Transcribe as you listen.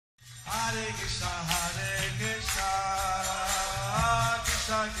Krishna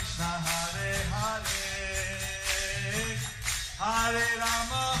Krishna Hare Hare, Hare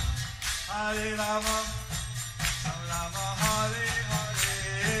Rama, Hare Rama, Rama Hare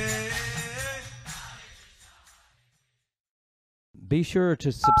Hare. Be sure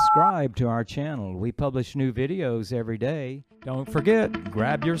to subscribe to our channel. We publish new videos every day. Don't forget,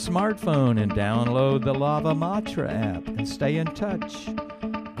 grab your smartphone and download the Lava Matra app and stay in touch.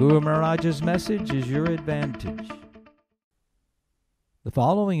 Guru Maharaj's message is your advantage. The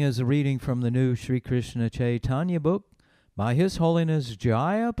following is a reading from the new Sri Krishna Caitanya book by His Holiness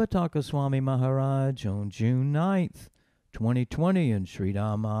Jayapataka Swami Maharaj on June 9th, 2020 in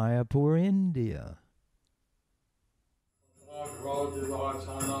Sridhara, Mayapur, India.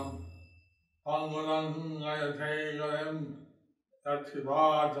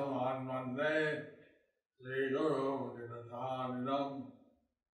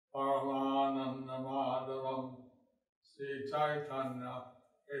 Sri Caitanya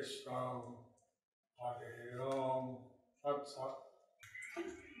Krishna Hare Tat Sat.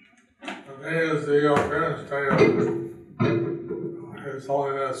 Today is the appearance day of His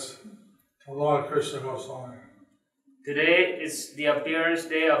Holiness Tamal Krishna Goswami. Today is the appearance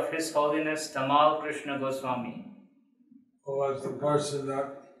day of His Holiness Tamal Krishna Goswami, who was the person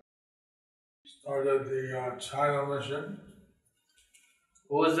that started the China mission.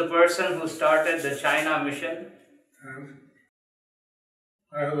 Who was the person who started the China mission? And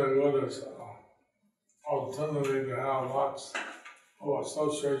I had a good opportunity to have lots of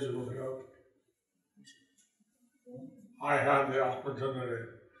association with him. I had the opportunity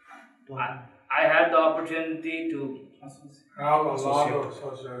to have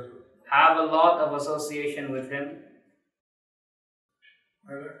a lot of association with him.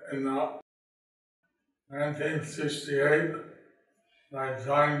 In 1968, I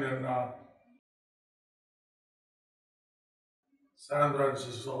joined in San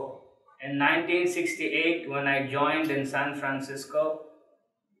Francisco. In 1968, when I joined in San Francisco,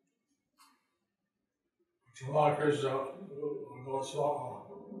 Tamal Krishna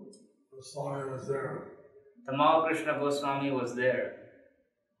Goswami was there. Tamal Krishna Goswami was there.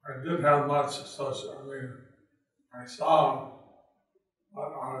 I didn't have much association. I saw him,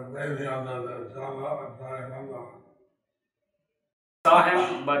 but I was mainly under the Jayananda. Saw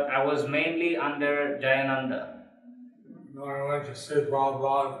him, but I was mainly under Jayananda. I went to see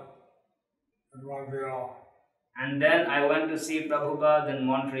Prabhupada in Montreal. And then I went to see Prabhupada in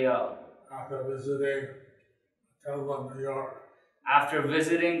Montreal. After visiting the temple in New York. After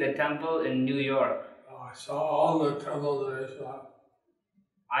visiting the temple in New York. I saw all the temples in ISKCON.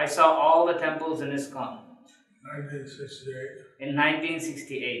 I saw all the temples in ISKCON. 1968. In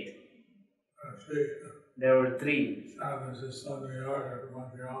 1968. There were three. San Francisco, New York, and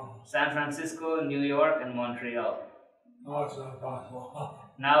Montreal. San Francisco, New York, and Montreal. Now it's not possible.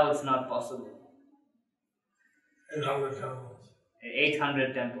 Now it's not possible. 800 temples.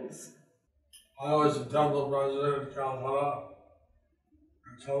 800 temples. I was the temple president in Calcutta,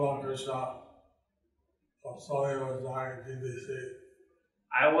 and Tamal Krishna Goswami was my GBC.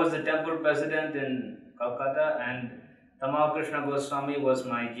 I was the temple president in Calcutta, and Tamal Krishna Goswami was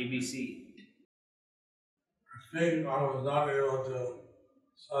my GBC. I think I was not able to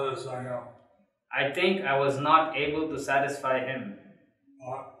satisfy him. I think I was not able to satisfy him.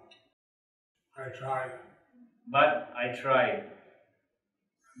 But I tried.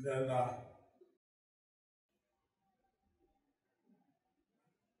 And then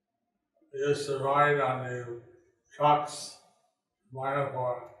we used to ride on the trucks to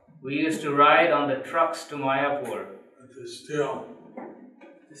Mayapur. We used to ride on the trucks to Mayapur. With the steel.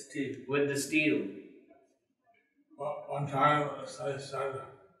 With the steel. But one time I said,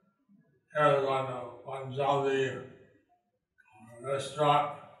 here on a Punjabi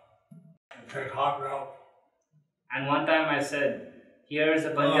restaurant and take hot milk. And one time I said, here's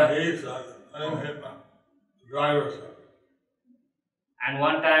a Punjabi. No, he said, I didn't hit him. The driver said. And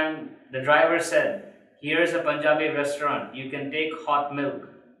one time the driver said, here's a Punjabi restaurant, you can take hot milk.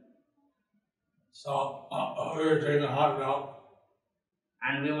 So we were taking hot milk.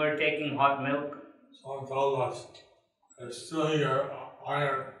 And we were taking hot milk. Someone told us, they're stealing your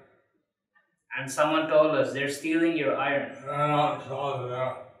iron. And someone told us, they're stealing your iron. We ran out and saw that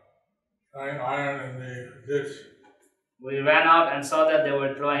they were throwing iron in the ditch. We ran out and saw that they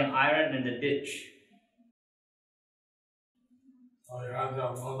were throwing iron in the ditch. So we had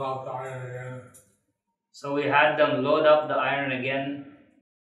them load up the iron again. So we had them load up the iron again.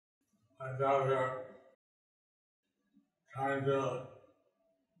 And now we're trying to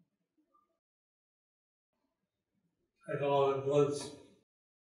take all the goods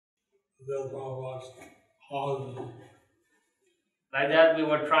build Prabhupada's houses. Like that, we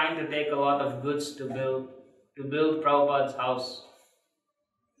were trying to take a lot of goods to build Prabhupada's house,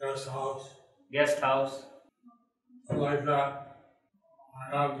 guest house. Like that,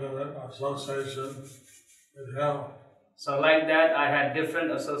 I had an association with him. So like that, I had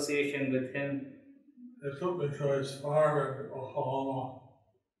different association with him. He took me to his farm in Oklahoma.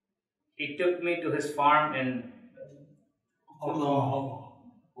 He took me to his farm in Oklahoma.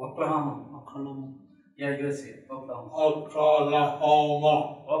 Yeah, USA. Oklahoma.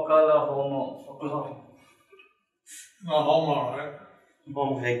 Oklahoma. Oklahoma, right?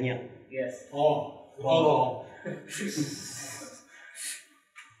 Bom regna. Yes. Oh, Oklahoma.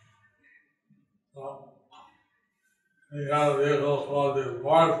 He had a vehicle called the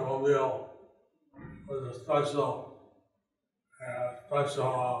Bartmobile with a special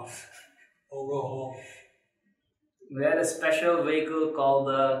Oklahoma. We had a special vehicle called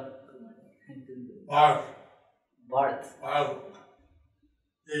the Bart. Barth.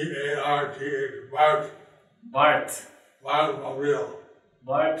 B-A-R-T-H. Bart. Barth. Bartmobile.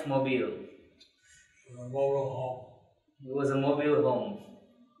 Barthmobile. With a mobile home. It was a mobile home.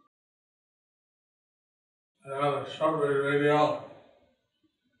 I had a shortwave radio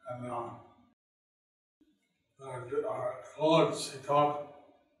and our codes, he talked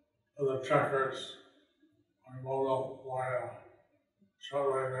to the checkers on mobile via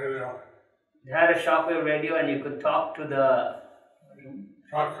shortwave radio. They had a shockwave radio and you could talk to the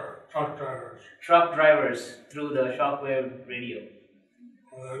Truck drivers. truck drivers through the shockwave radio.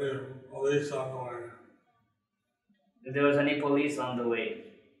 Or any police on the way. If there was any police on the way.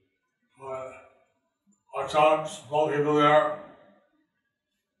 Watch out, Smokey the Bear.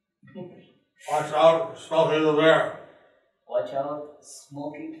 Watch out, Smokey the Bear. Watch out,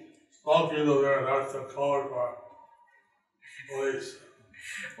 Smokey. Smokey the Bear, that's the code for police.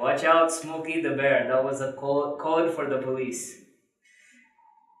 Watch out, Smokey the Bear. That was a code for the police.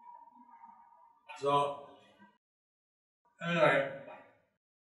 So, anyway,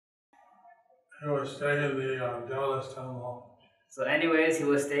 he was staying in the Dallas Temple, So anyways, he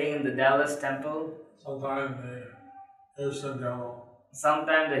was staying in the Dallas temple, sometime the Houston Temple,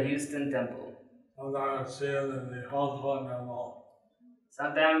 sometime the Houston temple. sometime I'd see him in the Hong Kong Temple.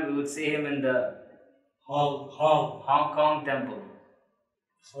 Sometime we would see him in the Hong Kong. Hong Kong temple.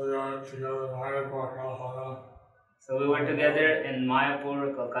 So we were together in Mayapur, Calcutta, So we were together in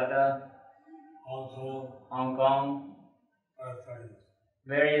Mayapur, Kolkata, Hong Kong, Hong Kong,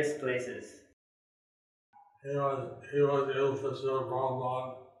 various places. He was able to serve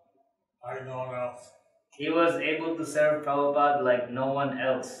Prabhupada like no one else. He was able to serve Prabhupada like no one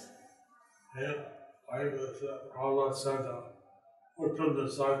else. Prabhupada said that Uttam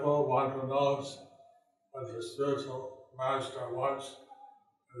disciple one who knows what the spiritual master wants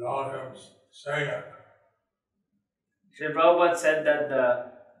without him saying it. Sri Prabhupada said that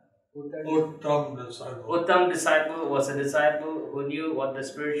the Uttam disciple was a disciple who knew what the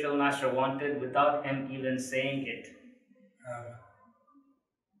spiritual master wanted without him even saying it.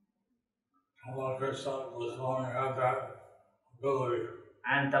 And Krishna Goswami had that ability.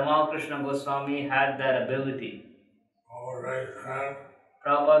 And Tamal Krishna Goswami had that ability.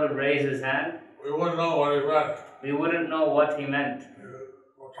 Prabhupada would raise his hand. We wouldn't know what he meant. We wouldn't know what he meant.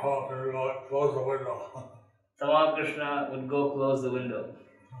 We're talking, close the window. Tamal Krishna would go close the window.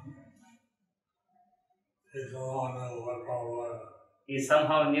 He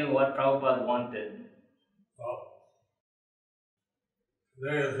somehow knew what Prabhupada wanted.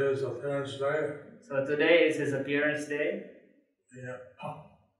 Today is his appearance day. So today is his appearance day. Yeah.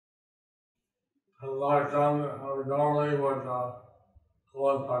 A lot of times, we normally would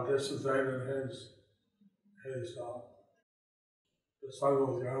go and participate in his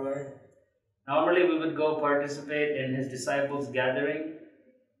disciples gathering. Normally we would go participate in his disciples gathering.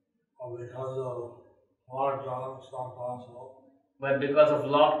 Because of lockdown, it's not possible. But because of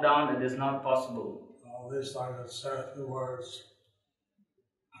lockdown, it is not possible. At least I could say a few words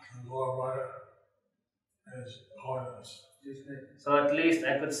and glorify His holiness. So at least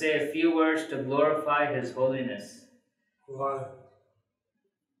I could say a few words to glorify His holiness. But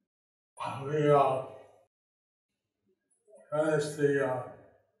we finished the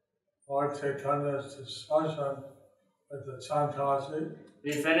Lord Chaitanya's discussion with the Chantazi.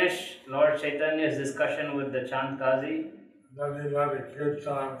 We finished Lord Chaitanya's discussion with the Chandkazi. Then he led a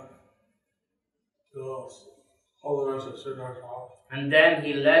kirtan to Kolavecha Sridhar's house. And then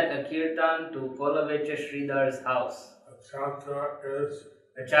he led a kirtan to Kolavecha Sridhar's house.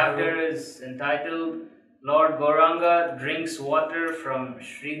 The chapter is entitled Lord Gauranga drinks water from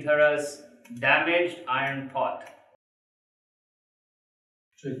Sridhara's damaged iron pot.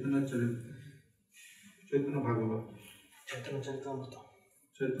 चैतन्य चरित चैतन्य भागवत चैतन्य चरितामृत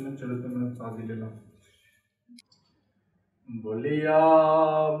चैतन्य चरितामृत आदि लीला বলিয়া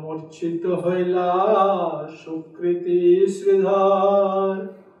মূর্ছিত হইলা সুকৃতি শ্রীধর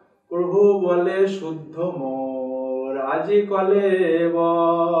প্রভু বলে শুদ্ধ মোর আজি কলে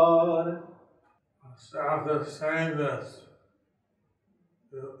বর After saying this,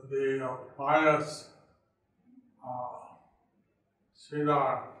 the pious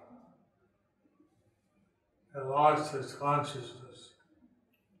Sridhara had lost his consciousness.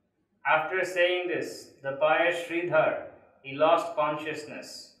 After saying this, the pious Sridhar, he lost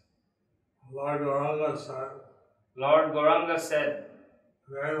consciousness. Lord Gauranga said,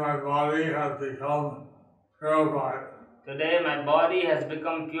 Today my body has become purified. Today my body has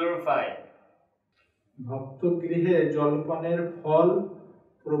become purified. ভক্ত গৃহে জলপানের ফল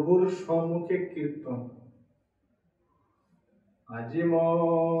প্রভুর সম্মুখে কীর্তন আজি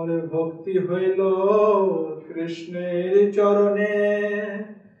মোর ভক্তি হইল কৃষ্ণের চরণে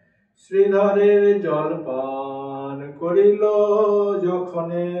শ্রীধরের জলপান করিল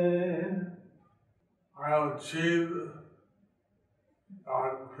যখনে I have achieved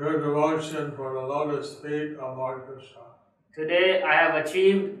pure devotion for the lotus feet of Lord Krishna. Today I have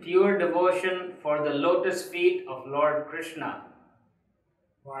achieved pure devotion for the lotus feet of Lord Krishna.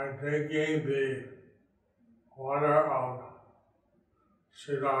 By drinking the water of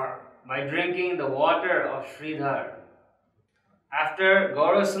Sridhara. By drinking the water of Sridhar. After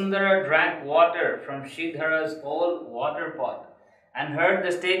Gaurasundara drank water from Sridhara's old water pot and heard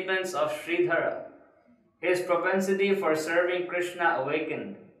the statements of Sridhara, his propensity for serving Krishna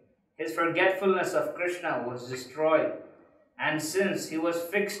awakened. His forgetfulness of Krishna was destroyed, and since he was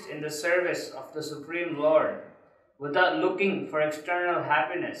fixed in the service of the Supreme Lord, without looking for external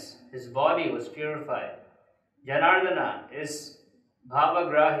happiness, his body was purified. Janardana is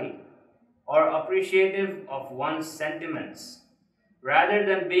bhavagrahi, or appreciative of one's sentiments. Rather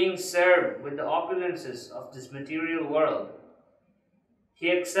than being served with the opulences of this material world,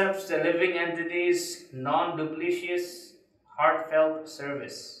 he accepts the living entity's non-duplicious, heartfelt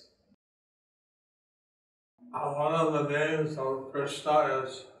service. One of the names of Krishna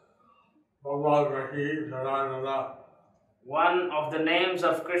is Bhavagrahi Janardana. One of the names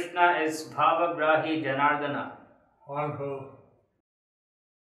of Krishna is Bhavagrahi Janardana. One who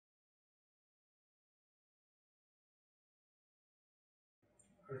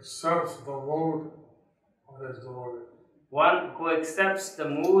accepts the mood of his devotee. One who accepts the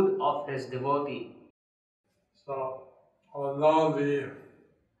mood of his devotee. So, although the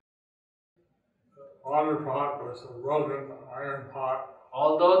water pot was a broken iron pot,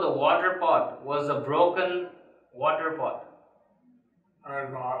 Although the water pot was a broken water pot,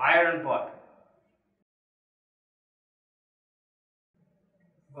 iron pot,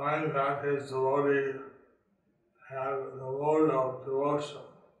 knowing that his devotee had the mood of devotion,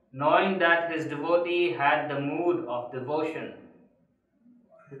 knowing that his devotee had the mood of devotion,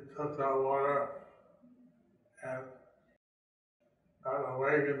 he took that water and that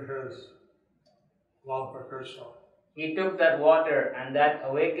awakened his love for Krishna. he took that water and that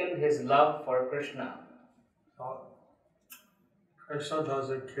awakened his love for Krishna. So, Krishna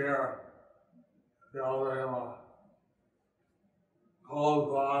doesn't care if they offer him a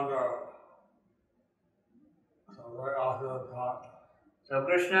gold bond or some very opulent pot. So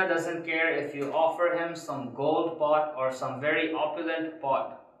Krishna doesn't care if you offer him some gold pot or some very opulent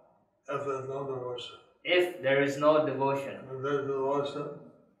pot, If there's no devotion. if there is no devotion. If there's devotion,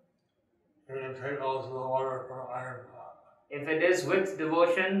 you can take also the water from an iron pot. If it is with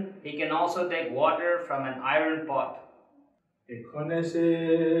devotion, he can also take water from an iron pot. এখানে সে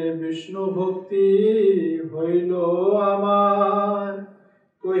বিষ্ণু ভক্তি হইল আমার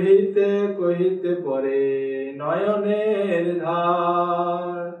কহিতে কহিতে পরে নয়নের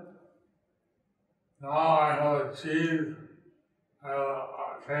ধার Now I have achieved, I have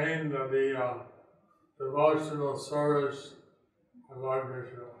attained the devotional service of Lord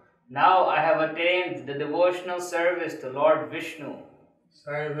Krishna. Now I have attained the devotional service to Lord Vishnu.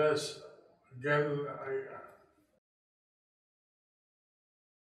 Saying this again,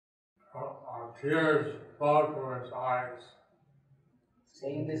 tears flowed from his eyes.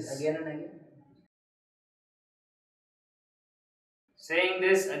 Saying this again and again. Saying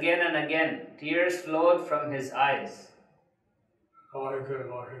this again and again, tears flowed from his eyes.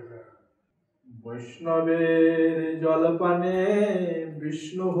 বৈষ্ণবের জলপানে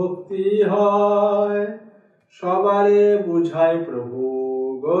বিষ্ণু ভক্তি হয় সবারে বুঝায় প্রভু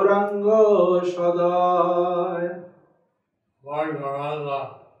গৌরাঙ্গ সদয় Lord Gauranga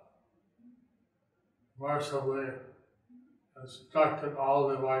mercifully instructed all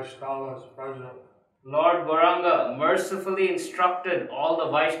the Vaishnavas present Lord Gauranga mercifully instructed all the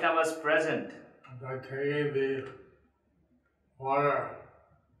Vaishnavas present by taking the water,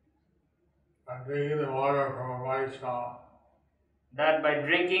 from a Vaishnava, that by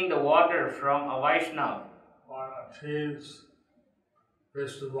drinking the water from a Vaishnava, one achieves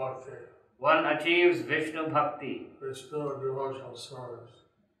Vishnu Bhakti, one achieves Vishnu Bhakti, Vishnu devotional service.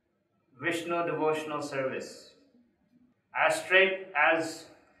 Vishnu devotional service. As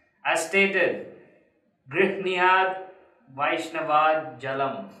stated, Grihniyad Vaishnavad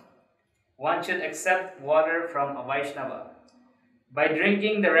Jalam. One should accept water from a Vaishnava. By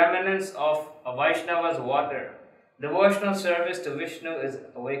drinking the remnants of a Vaishnava's water, devotional service to Vishnu is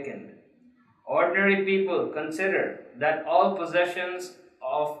awakened. Ordinary people consider that all possessions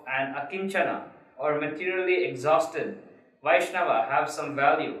of an akinchana or materially exhausted Vaishnava have some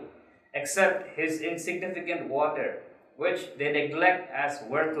value, except his insignificant water, which they neglect as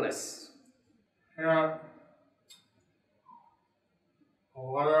worthless. Here, the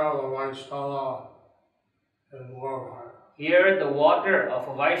water of a Vaishnava is glorified. Here, the water of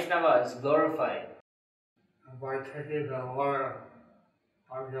a Vaishnava is glorified. And by taking the water,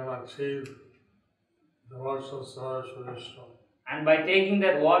 one can achieve devotional service to Vishnu. And by taking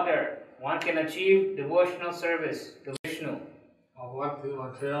that water, one can achieve devotional service to Vishnu. What the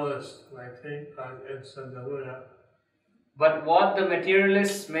materialists may think as insignificant, But what the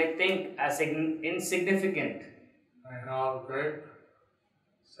materialists may think as insignificant may have great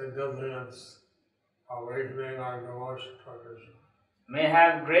significance awakening our devotion to Krishna. may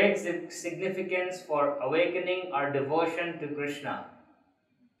have great significance for awakening our devotion to Krishna.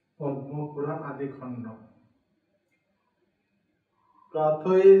 Padma Purana আদি খণ্ড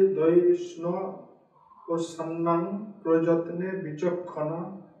প্রাথয়ে দৈষ্ণ ও সন্ন্যাং প্রযত্নে বিচক্ষণ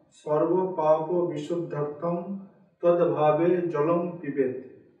সর্ব পাপ বিশুদ্ধর্থং তদ্ভাবে জলং পিবেত।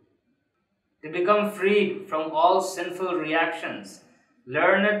 To become freed from all sinful reactions,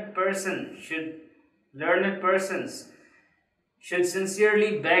 learned persons should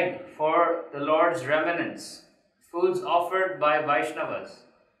sincerely beg for the Lord's remnants, foods offered by Vaishnavas,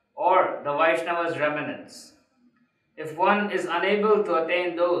 or the Vaishnavas' remnants. If one is unable to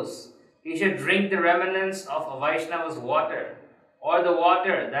attain those, he should drink the remnants of a Vaishnava's water, or the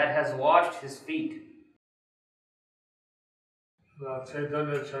water that has washed his feet. The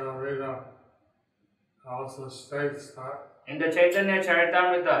Caitanya Charitamrita also states that In the Chaitanya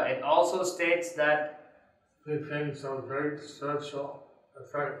Charitamrita, it also states that the things of great spiritual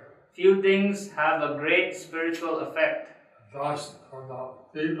effect, few things have a great spiritual effect. dust from the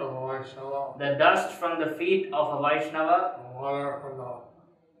feet of a Vaishnava, The dust from the feet of a Vaishnava, the water from the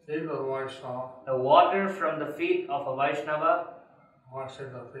feet of a Vaishnava, the water from the feet of a Vaishnava,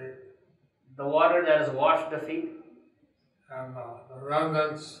 washing the feet, the water that has washed the feet, and the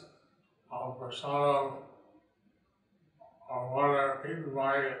remnants of prasadam or water eaten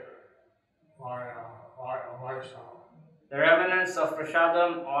by a Vaishnava. the remnants of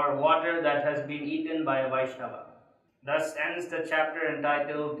prasadam or water that has been eaten by a Vaishnava. Thus ends the chapter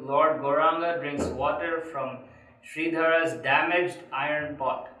entitled Lord Gauranga drinks water from Sridhara's damaged iron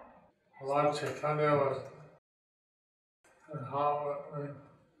pot. Lord Caitanya was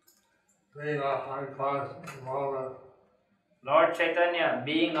being a high class Brahmin, Lord Chaitanya,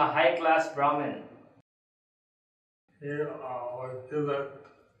 being a high-class Brahmin, he was given,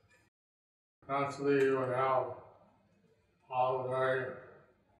 naturally he would have all very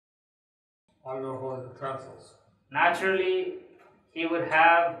wonderful utensils. naturally he would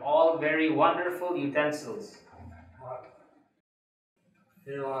have all very wonderful utensils. But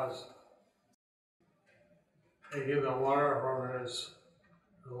he was taking the water from his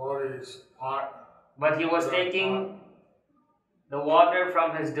devotee's pot. But he was taking the water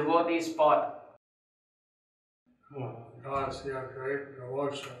from his devotee's pot Because he had great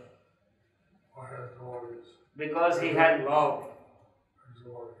devotion for his devotees. because he Great had love for his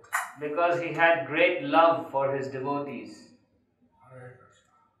devotees. because he had great love for his devotees. Hare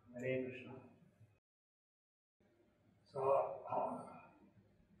Krishna. Hare Krishna.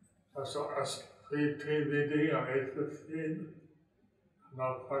 So SPT meeting on 8:15. No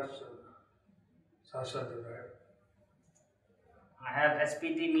question session today. I have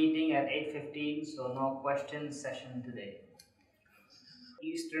SPT meeting at 8:15, so no question session today.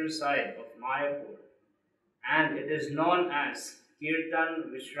 Eastern side of Mayapur, and it is known as Kirtan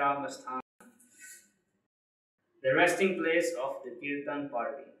Vishramasthana, the resting place of the Kirtan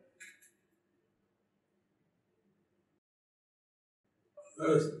party.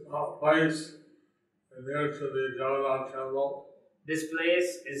 This place is near to the Jagannath temple. This place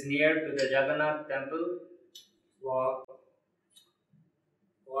is near to the Jagannath temple. Well,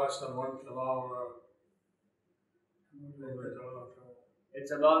 less than 1 kilometer from the Jagannath temple.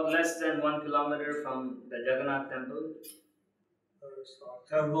 It's about less than 1 kilometer from the Jagannath temple. There's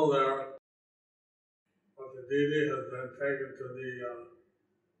a temple there, but the deity has been taken to the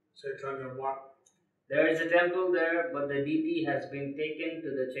Caitanya Mat. There is a temple there, but the deity has been taken to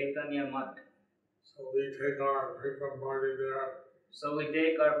the Caitanya Mat. So we take our Vikram party there, So we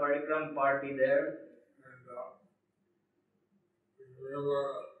take our parikram party there, and we remember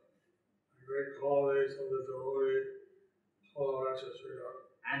the great qualities of the devotee, Kolavecha Sridhara.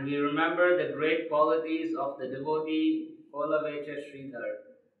 and we remember the great qualities of the devotee Kolavecha Sridhara.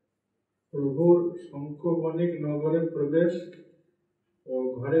 প্রভুর শঙ্খবণিক নগরে প্রবেশ ও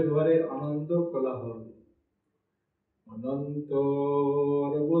ঘরে ঘরে আনন্দ কোলাহল অনন্ত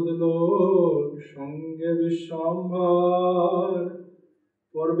অর্বুদলোক সঙ্গে বিশ্বম্ভর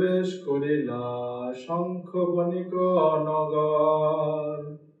প্রবেশ করিলা শঙ্খবণিক নগর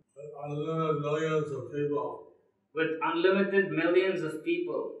Unlimited millions of people, With unlimited millions of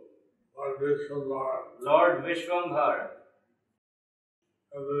people, Lord Vishwambar, Lord Vishwambhar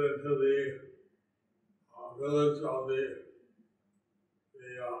entered into the village of the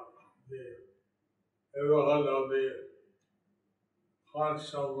neighborhood of the conch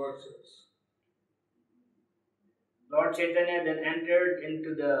shell merchants. Lord Chaitanya then entered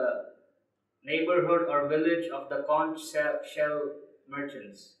into the neighborhood or village of the conch shell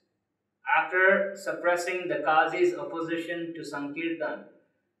merchants. After suppressing the Qazi's opposition to Sankirtan,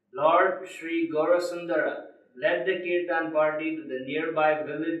 Lord Sri Gaurasundara led the Kirtan party to the nearby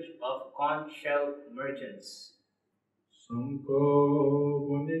village of conch shell merchants. শঙ্খ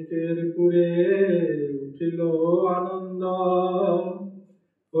বণিকের পুরে উঠিল আনন্দ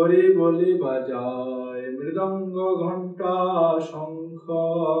হরি বলি বাজায় মৃদঙ্গ ঘণ্টা শঙ্খ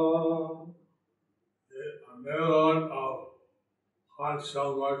The neighborhood of conch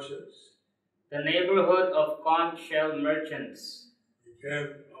shell The neighborhood of conch shell merchants merchants became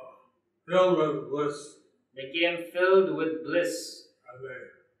filled with bliss, became filled with bliss, and they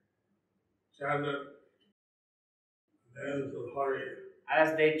chanted the names of Hari.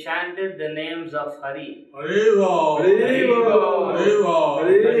 as they chanted the names of Hari. Haribo! Haribo! Haribo!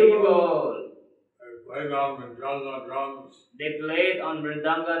 Haribo! They played on Mridanga drums, They played on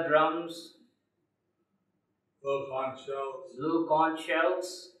mridanga drums, little conch shells, blue conch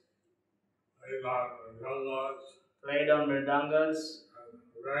shells, played on Mridangas, played on mridangas,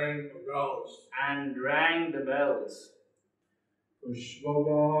 and rang the bells. and rang the bells.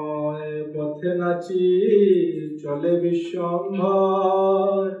 পুষ্পময় পথে নাচি চলে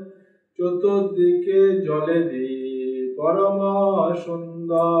বিশ্বম্ভর চতুর্দিকে জলে দি পরম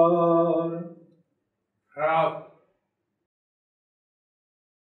সুন্দর Half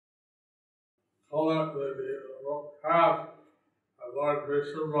half of Lord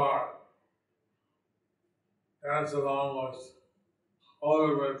Vishwambar danced along was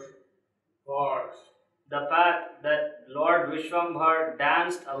covered with flowers. The path that Lord Vishwambhar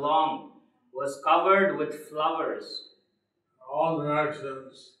danced along was covered with flowers. All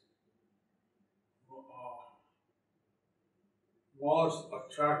directions, most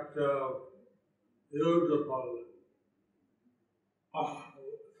attractive, beautiful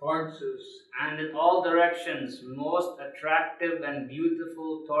torches, And in all directions, most attractive and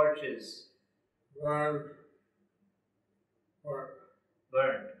beautiful torches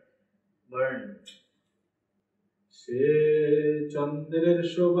burned, burned. সে চন্দ্রের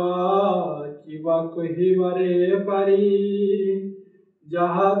শোভা কিবা কহিবারে পারি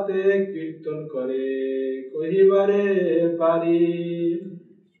যাহাতে কীর্তন করে কহিবারে পারি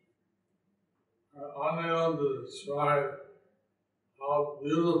unable to describe how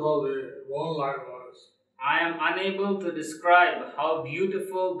beautiful the moonlight was. I am unable to describe how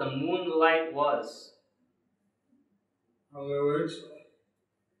beautiful the moonlight was, Under which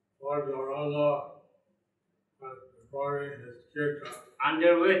Lord Gauranga was performing his kirtan.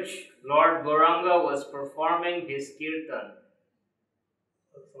 under which Lord Gauranga was performing his kirtan.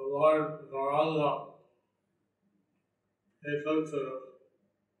 So Lord Gauranga, he took to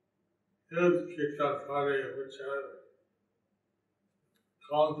his kirtan party, which had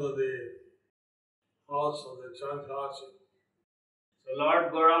come to the house of the Chankasi. So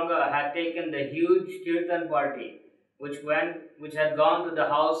Lord Gauranga had taken the huge kirtan party which had gone to the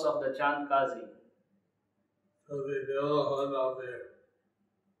house of the Chand Kazi, To the neighborhood of the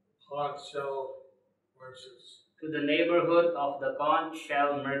conch shell merchants. to the neighborhood of the conch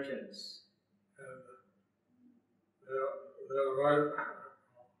shell merchants. And they're right,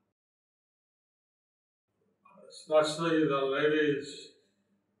 especially the ladies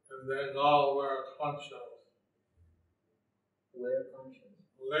in Bengal wear conch shells. Where conch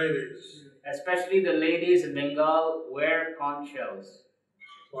shells? ladies, Especially the ladies in Bengal wear conch shells,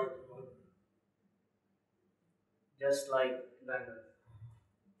 like just like Bengal.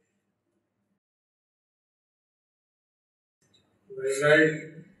 they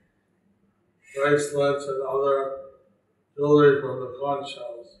make bracelets and other jewelry from the conch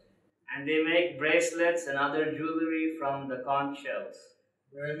shells. And they make bracelets and other jewelry from the conch shells.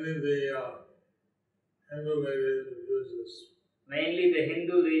 Mainly the Hindu ladies would use this. Mainly the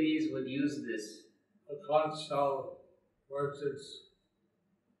Hindu ladies would use this. The conch shell merchants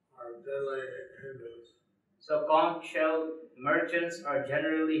are generally Hindus. So conch shell merchants are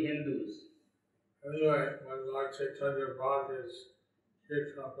generally Hindus. Anyway, when Lord Chaitanya brought his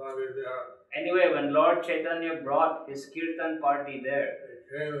Kirtan party there, Anyway, when Lord Chaitanya brought his kirtan party there,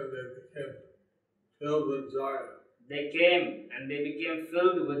 they came and they became filled with joy they came and they became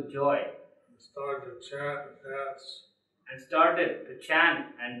filled with joy and started to chant and dance and started to chant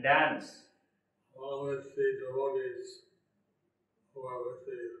and dance along with the devotees who are with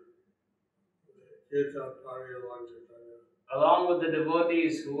the Kirtan party of Lord Chaitanya. along with the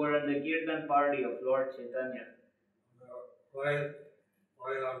devotees who were in the kirtan party of Lord Chaitanya.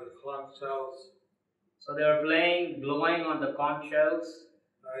 Playing on the conch shells, So they were blowing on the conch shells,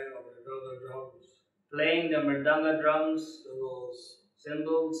 playing on the other drums, playing the mridanga drums, cymbals,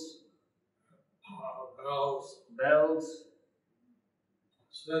 cymbals, bells. bells.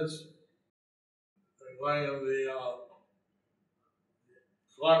 Since they're playing on the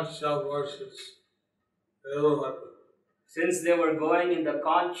conch shell merchants, neighborhood, Since they were going in the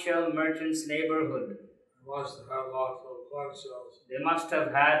conch shell merchants' neighborhood, they must have had lots of conch shells they must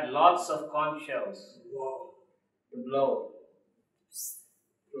have had lots of conch shells to blow. to blow.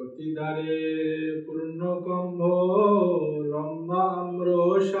 প্রতিদারে পূর্ণকম্ভ Ramma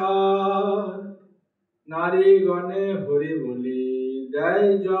আম্রসার নারীগণে Hari বলি দেয়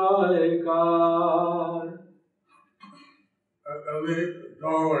জয়কার। At the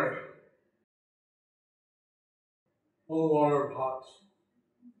doorway, full water pots.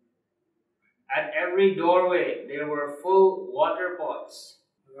 At every doorway there were full water pots,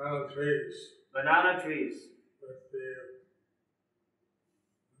 Banana trees banana trees with the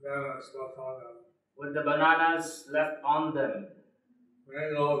bananas left on them. with the bananas left on them,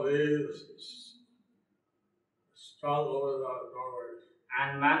 Mango leaves strung over the doorways.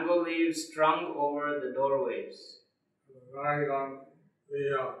 and mango leaves strung over the doorways. And the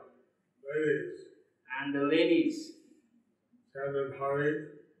ladies And the ladies chanted Hari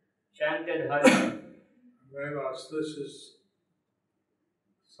chanted Hari and made auspicious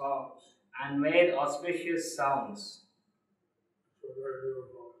songs, and made auspicious sounds, which were very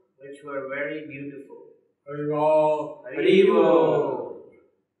beautiful. which were very beautiful. Hari Bol. Hari Bol.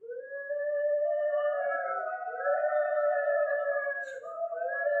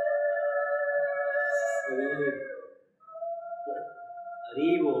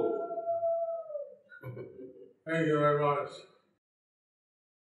 হরিবো। Thank you very much.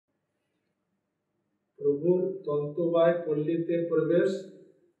 প্রভুর তন্তবায় পল্লীতে প্রবেশ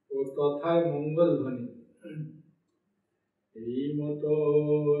ও তথায় মঙ্গল ধ্বনি। এই মতো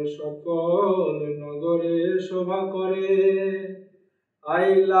সকল নগরে শোভা করে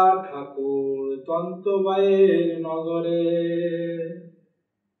আইলা ঠাকুর তন্তবায়ের নগরে।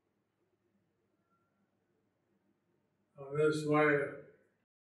 On this way,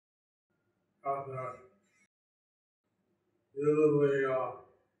 after beautifully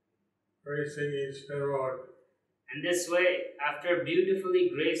gracing each neighborhood, And this way, after beautifully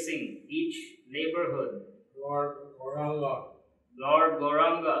gracing each neighborhood, Lord Gauranga Lord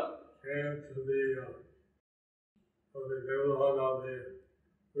Gauranga came to the neighborhood of the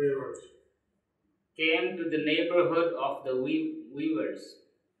weavers. came to the neighborhood of the weavers.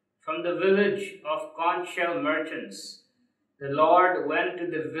 From the village of conch shell merchants, the Lord went to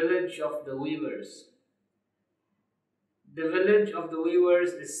the village of the weavers. The village of the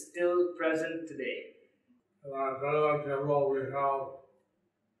weavers is still present today. In our Jagannath temple, we have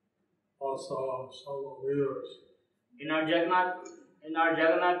also some weavers. In our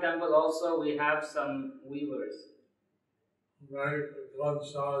Jagannath temple also we have some weavers Who make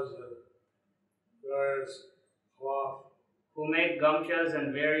gamchas and various cloth who make gamchas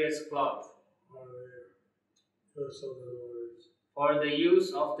and various cloth for the use of for the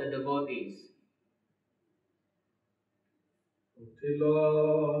use of the devotees. the devotees. উঠিল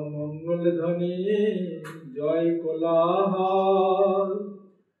মঙ্গল ধ্বনি জয় কোলাহল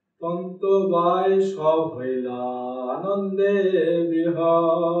তন্তবায় সব হইলা আনন্দে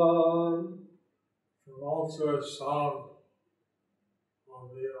বিহল। Tumultuous sound of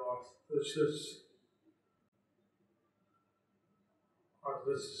the auspicious as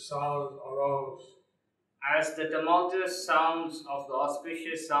this sound arose. As the tumultuous sounds of the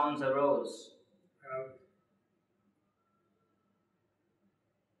auspicious sounds arose, And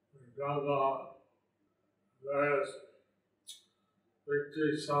the Ganga, various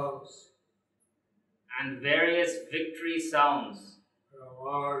victory songs and various victory sounds in a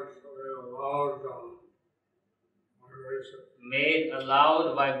loud vibration. made a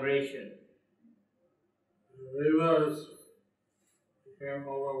loud vibration. The rivers became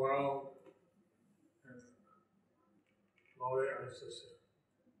overwhelmed in loving ecstasy.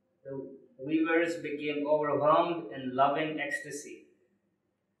 The weavers became overwhelmed in loving ecstasy.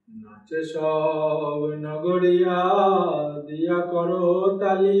 নাচে সব নগরিয়া দিয়া করো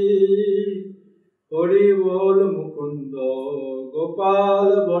তালি হরি বল মুকুন্দ গোপাল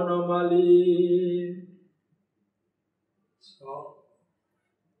বনমালী So,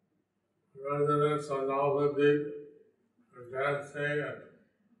 residents of Navadvip are dancing and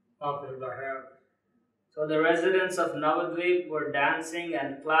clapping their hands. So the residents of Navadvip were dancing and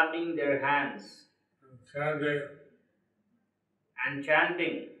clapping their hands And chanting, and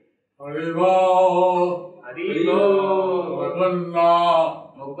chanting, Haribo, Haribo, Mukunda,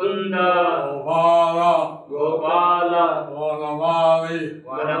 Mukunda, Gopala, Gopala, Vanamali,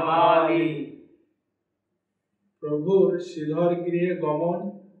 Vanamali. প্রভুর শ্রীধর গৃহে গমন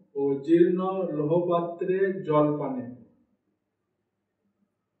ও জীর্ণ লোহপাত্রে জল পানে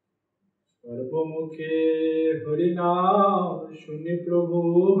সর্বমুখে হরিনাম শুনি প্রভু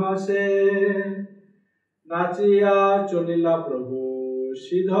হাসে নাচিয়া চলিলা প্রভু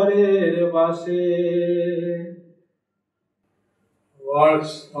শ্রীধরের বাসে Lord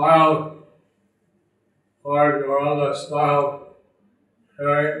smiled, Lord Gauranga smiled,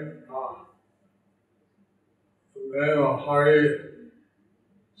 hearing the name of Hari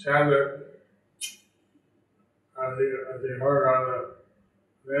chanted as he heard on the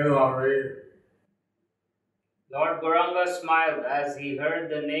name of Hari. Lord Gauranga smiled as he heard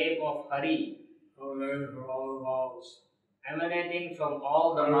the name of Hari Emanating from all the mouths. emanating from all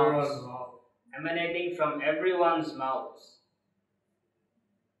the Everyone's mouths, mouth. emanating from everyone's mouths.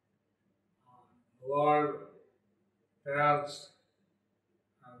 The Lord danced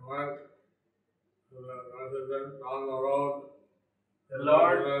and went to the residents on the road. The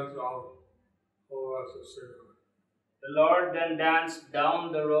Lord, Residents of Sridhara. the Lord then danced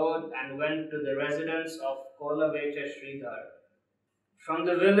down the road and went to the residence of Kolavecha Sridhar. From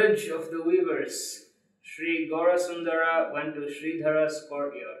the village of the weavers, Sri Gaurasundara went to Sridhara's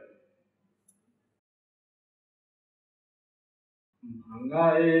courtyard.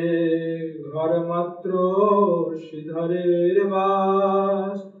 ভাঙায়ে ঘর মাত্র শ্রীধরের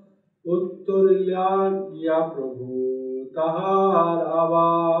বাস উত্তর গিয়া প্রভু তাহার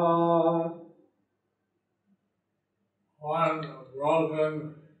আবার One broken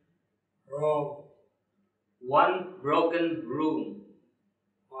room One broken room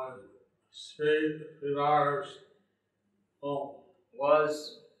was Sridhara's home. was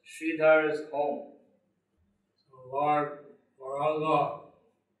Sridhar's home. So Lord Gauranga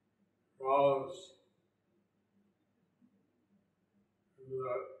rose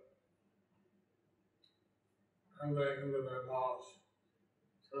into that house.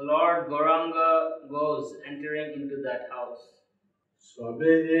 So Lord Gauranga goes entering into that house.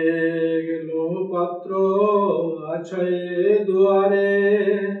 সবে গেল পাত্র আছে দুয়ারে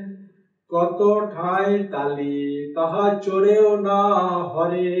কত ঠাই তালি তাহা চড়েও না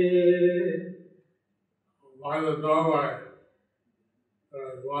হরে By the doorway, there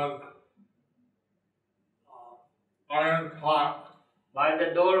is one iron pot. By the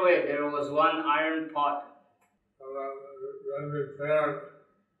doorway there was one iron pot Been repaired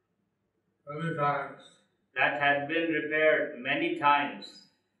many times. that had been repaired many times.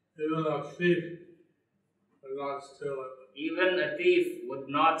 Even a thief would not steal it. Even a thief would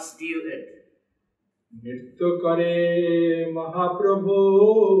not steal it. নৃত্য করে মহাপ্রভু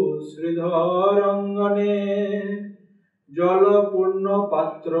শ্রীধর অঙ্গনে জলপূর্ণ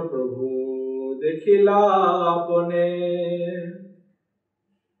পাত্র প্রভু দেখিলা আপনে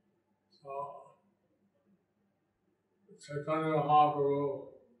So, Caitanya Mahaprabhu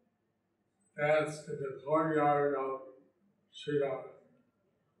danced in the courtyard of Sridhara.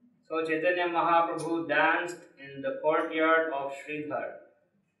 So Chaitanya Mahaprabhu danced in the courtyard of Sridhar.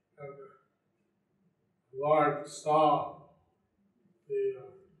 And the Lord saw the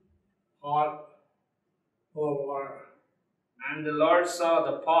pot full of water. And the Lord saw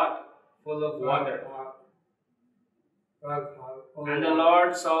the pot full of water. That pot full And of the water. Lord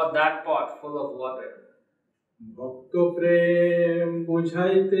saw that pot full of water. ভক্ত প্রেম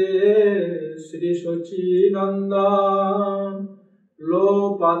বুঝাইতে শ্রী সচিনন্দন লো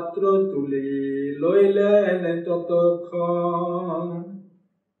পাত্র তুলি লইলেন ততক্ষণ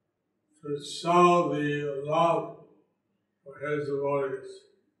to show the love for his devotees.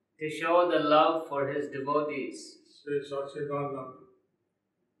 To show the love for his devotees. Sri Sachidananda,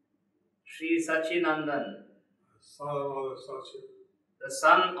 Sri Sachinandan, son of Mother Sachi, the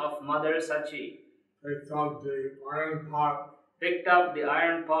son of Mother Sachi, picked up the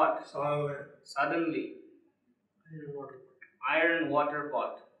iron pot suddenly, iron water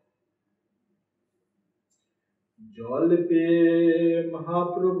pot. জল পেয়ে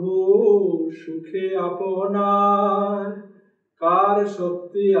মহাপ্রভু সুখে আপনার কার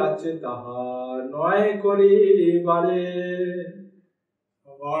শক্তি আছে তাহা নয় করিবারে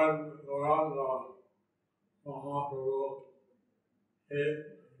Lord Gauranga Mahaprabhu in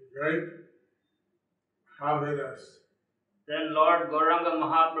great happiness Then Lord Gauranga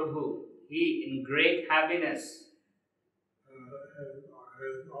Mahaprabhu, he in great happiness,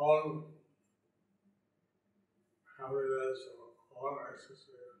 his own happiness or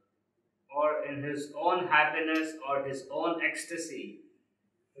ecstasy, or in his own happiness or his own ecstasy,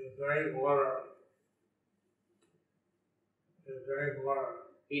 he drank water.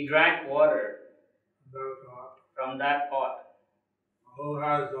 He drank water From that pot. from that pot. Who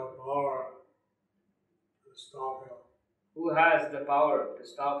has the power to stop him? Who has the power to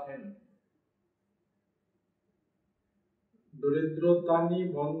stop him? দরিদ্রতানি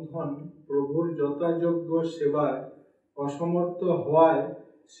বন্ধন প্রভুর যথাযোগ্য সেবায় অসমর্থ হওয়ায়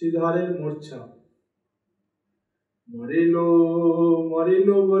শ্রীধরের মূর্ছা মরিল মরিল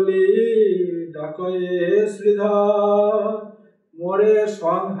বলি ডাকয়ে শ্রীধর মোরে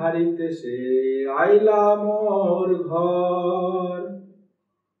সংহারিতে সে আইলা মোর ঘর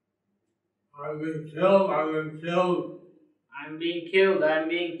I've been killed, I've been killed. I'm being killed, I'm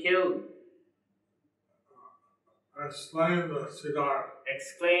being killed, Exclaimed the Sridhara.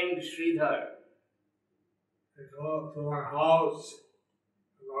 exclaimed Sridhar. He came to my house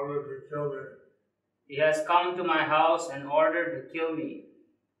in order to kill me. He has come to my house in order to kill me.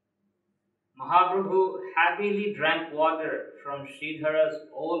 Mahaprabhu happily drank water from Sridhara's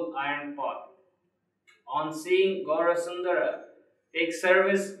old iron pot. On seeing Gaurasundara take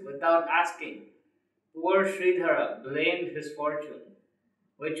service without asking, poor Sridhara blamed his fortune,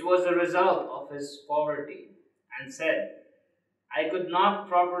 which was the result of his poverty, and said, I could not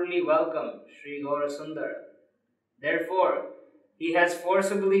properly welcome Sri Gaurasundara. Therefore, he has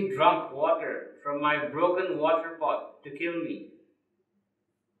forcibly drunk water from my broken water pot to kill me,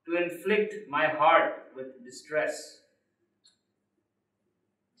 to inflict my heart with distress.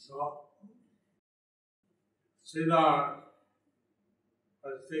 So, Sridhara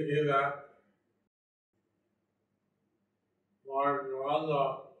was thinking that Lord Gauranga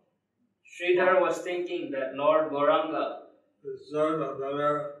Sridhar was thinking that Lord Gauranga deserved a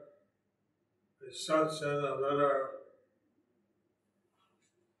better reception, a better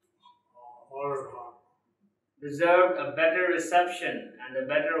water pot. deserved a better reception and a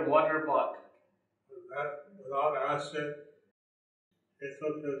better water pot. But that, without asking, he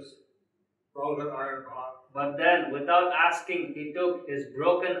took his broken iron pot, But then, without asking, he took his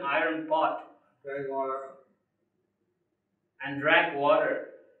broken iron pot drank water. and drank water.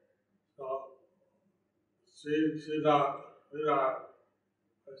 So, Sridhara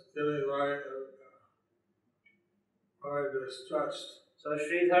was feeling very distressed. So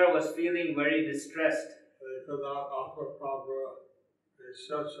Sridhar was feeling very distressed They could not offer proper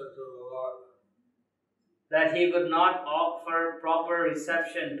reception to the Lord. that he could not offer proper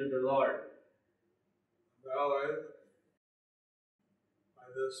reception to the Lord. That way, by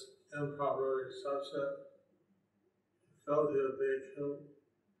this improper reception, he felt he was being killed.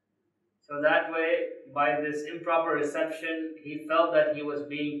 So that way, by this improper reception, he felt that he was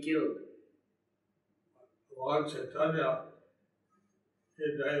being killed. Lord Caitanya, he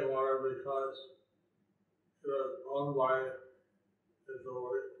drank water because he was owned by his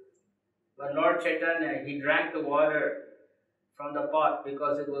devotee. But Lord Chaitanya, he drank the water from the pot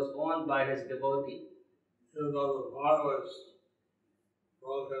because it was owned by his devotee. Even though the pot was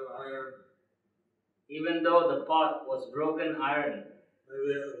broken iron, Even though the pot was broken iron,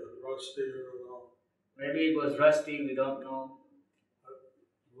 maybe it was rusty, I don't know. maybe it was rusty, we don't know. But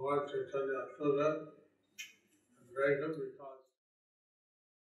Lord Caitanya took it and drank it because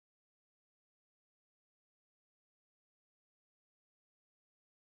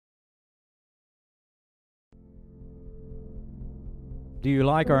Do you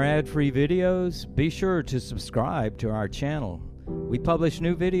like our ad-free videos? Be sure to subscribe to our channel. We publish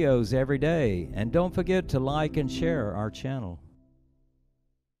new videos every day, and don't forget to like and share our channel.